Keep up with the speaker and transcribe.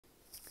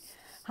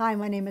Hi,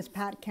 my name is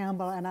Pat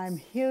Campbell, and I'm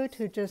here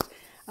to just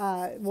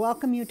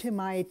welcome you to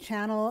my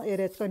channel. It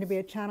is going to be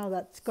a channel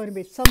that's going to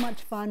be so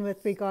much fun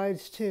with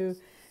regards to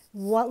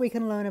what we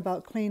can learn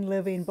about clean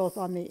living, both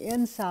on the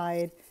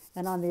inside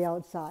and on the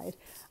outside.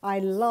 I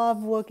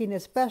love working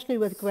especially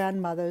with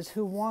grandmothers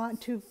who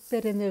want to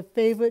fit in their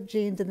favorite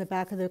jeans in the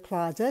back of their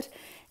closet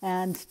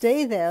and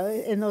stay there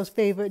in those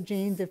favorite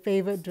jeans, their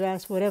favorite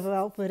dress, whatever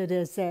outfit it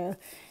is there,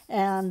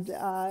 and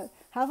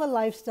have a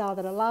lifestyle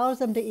that allows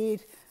them to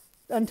eat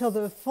until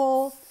they're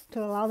full, to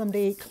allow them to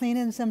eat clean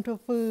and simple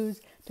foods,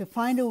 to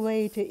find a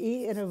way to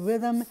eat in a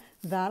rhythm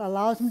that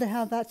allows them to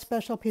have that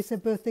special piece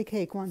of birthday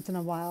cake once in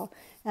a while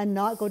and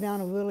not go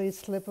down a really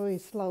slippery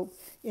slope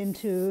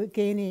into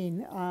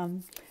gaining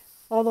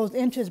all those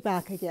inches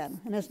back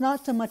again. And it's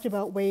not so much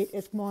about weight,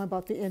 it's more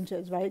about the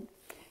inches, right?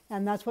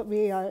 And that's what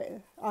we are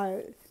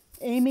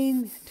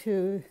aiming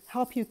to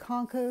help you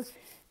conquer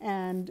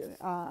and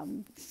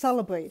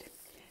celebrate.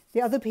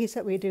 The other piece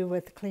that we do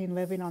with clean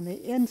living on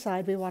the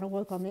inside, we want to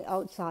work on the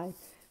outside.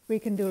 We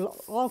can do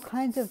all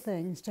kinds of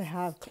things to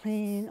have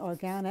clean,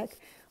 organic,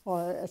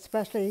 or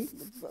especially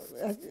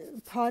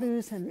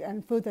produce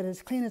and food that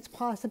is clean as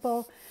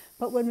possible.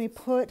 But when we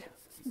put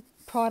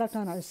product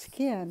on our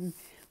skin,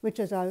 which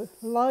is our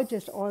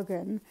largest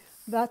organ,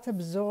 that's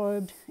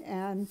absorbed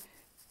and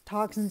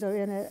toxins are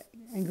in it,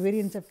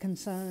 ingredients of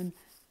concern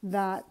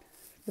that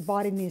the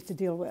body needs to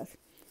deal with.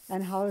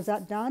 And how is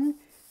that done?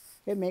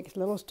 It makes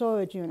little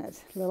storage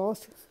units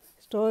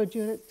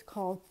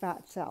called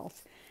fat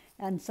cells.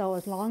 And so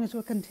as long as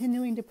we're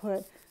continuing to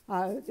put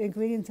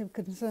ingredients of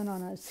concern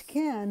on our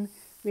skin,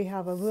 we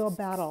have a real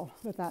battle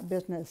with that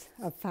business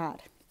of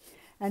fat.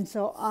 And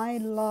so I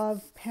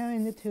love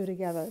pairing the two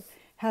together,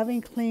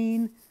 having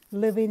clean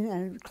living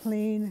and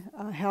clean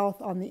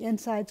health on the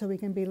inside so we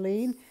can be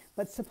lean,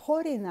 but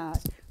supporting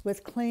that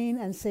with clean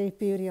and safe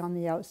beauty on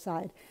the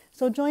outside.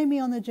 So join me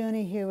on the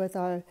journey here with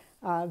our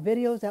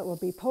videos that we'll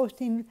be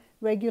posting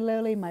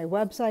regularly. My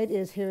website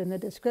is here in the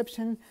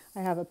description.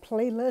 I have a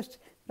playlist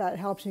that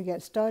helps you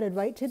get started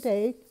right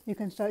today. You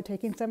can start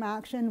taking some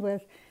action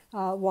with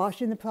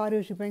washing the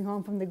produce you bring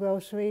home from the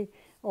grocery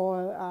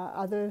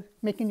or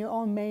making your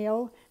own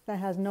mayo that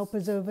has no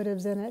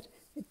preservatives in it.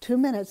 2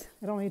 minutes,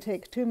 it only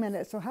takes 2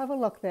 minutes. So have a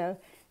look there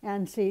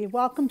and see.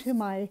 Welcome to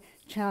my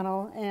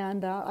channel,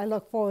 and I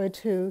look forward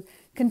to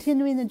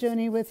continuing the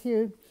journey with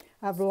you.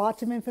 I have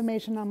lots of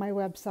information on my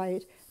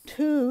website,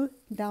 2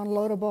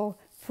 downloadable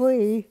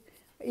free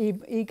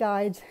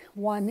e-guides.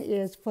 One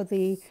is for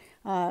the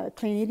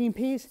clean eating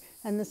piece,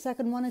 and the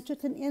second one is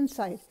just an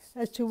insight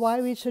as to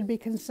why we should be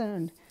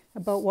concerned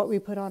about what we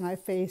put on our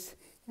face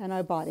and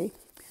our body.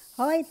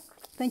 All right,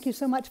 thank you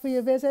so much for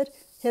your visit.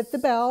 Hit the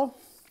bell,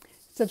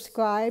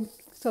 subscribe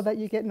so that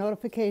you get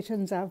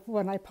notifications of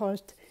when I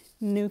post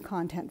new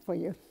content for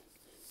you.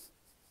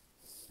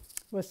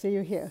 We'll see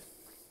you here.